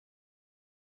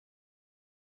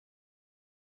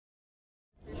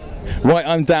Right,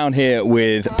 I'm down here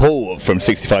with Paul from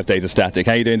 65 Days of Static.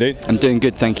 How you doing, dude? I'm doing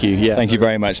good, thank you. Yeah. Thank you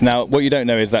very much. Now, what you don't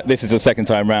know is that this is the second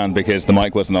time round because the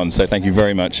mic wasn't on, so thank you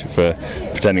very much for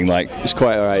pretending like... It's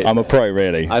quite alright. I'm a pro,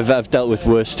 really. I've dealt with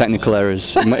worse technical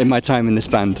errors in my time in this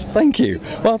band. Thank you.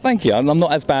 Well, thank you. I'm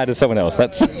not as bad as someone else.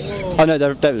 That's... Oh no,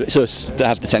 it's us that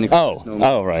have the technical errors.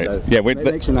 Oh, right. So yeah, it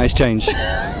makes a nice change.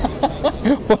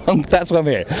 Well, that's why I'm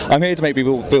here. I'm here to make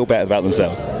people feel better about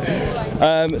themselves.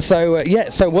 So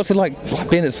what's it like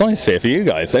being at Sonisphere for you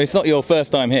guys? So it's not your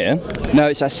first time here? No,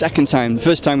 it's our second time. The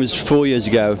first time was 4 years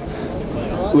ago,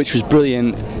 which was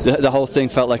brilliant. The whole thing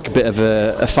felt like a bit of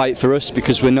a fight for us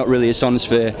because we're not really a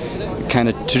Sonisphere kind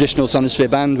of traditional Sonisphere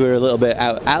band. We're a little bit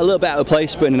out of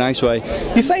place, but in a nice way.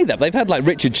 You say that, but they've had like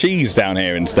Richard Cheese down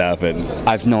here and stuff, and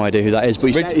I've no idea who that is,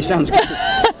 but he sounds good.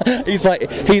 he's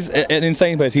an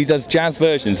insane person. He does jazz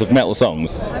versions of metal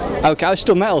songs. Okay,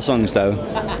 still metal songs though.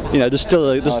 You know, there's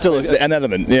still an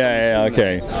element. Yeah,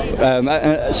 okay.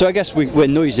 So I guess we're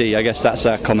noisy. I guess that's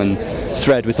our common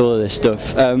thread with all of this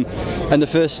stuff. And the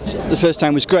first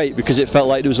time was great because it felt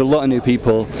like there was a lot of new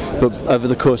people, but over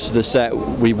the course of the set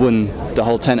we won the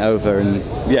whole tent over, and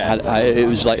it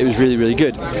was really, really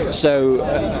good. So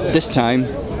this time,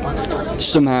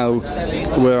 somehow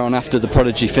we're on after the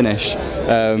Prodigy finish.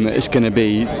 It's going to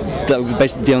be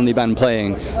basically the only band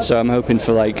playing, so I'm hoping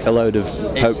for like a load of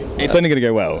hope. It's only going to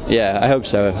go well. Yeah, I hope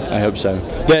so.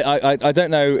 I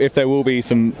don't know if there will be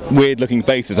some weird looking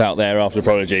faces out there after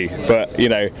Prodigy, but you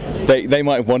know, they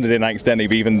might have wandered in accidentally,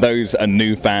 but even those are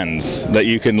new fans that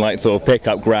you can like sort of pick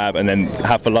up, grab and then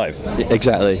have for life.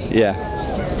 Exactly, yeah.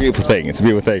 It's a beautiful thing. It's a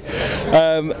beautiful thing.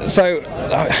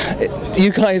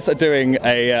 You guys are doing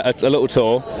a little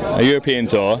tour, a European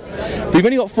tour. But you've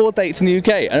only got 4 dates in the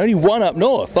UK and only 1 up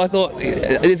north. I thought,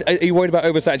 are you worried about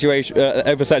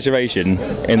oversaturation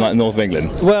in like the north of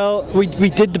England? Well, we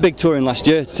did the big touring last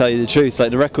year, to tell you the truth.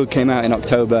 Like the record came out in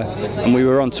October, and we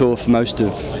were on tour for most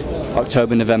of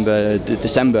October, November,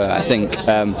 December, I think.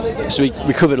 So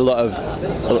we covered a lot of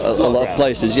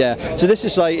places. Yeah. So this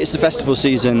is like it's the festival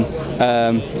season.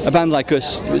 A band like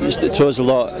us that tours a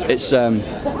lot. It's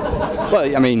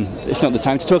well, I mean, it's not the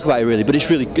time to talk about it really, but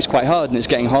it's quite hard and it's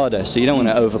getting harder. So you don't want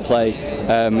to overplay.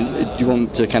 You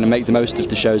want to kind of make the most of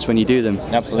the shows when you do them.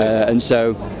 Absolutely. And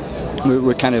so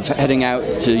we're kind of heading out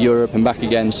to Europe and back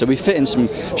again, so we fit in some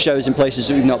shows in places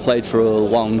that we've not played for a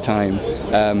long time.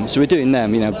 So we're doing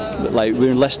them, you know, like we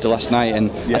were in Leicester last night, and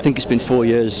I think it's been 4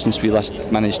 years since we last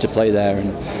managed to play there.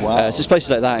 And wow. So it's places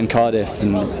like that in Cardiff.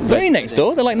 And very next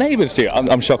door, they're like neighbours to you.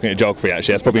 I'm shocking at geography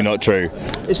actually, that's probably not true.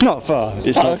 It's not far,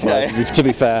 to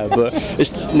be fair, but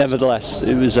it's nevertheless,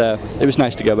 it was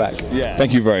nice to go back. Yeah.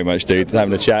 Thank you very much, dude, for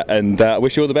having a chat, and I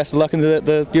wish you all the best of luck in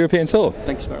the European tour.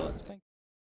 Thanks very much.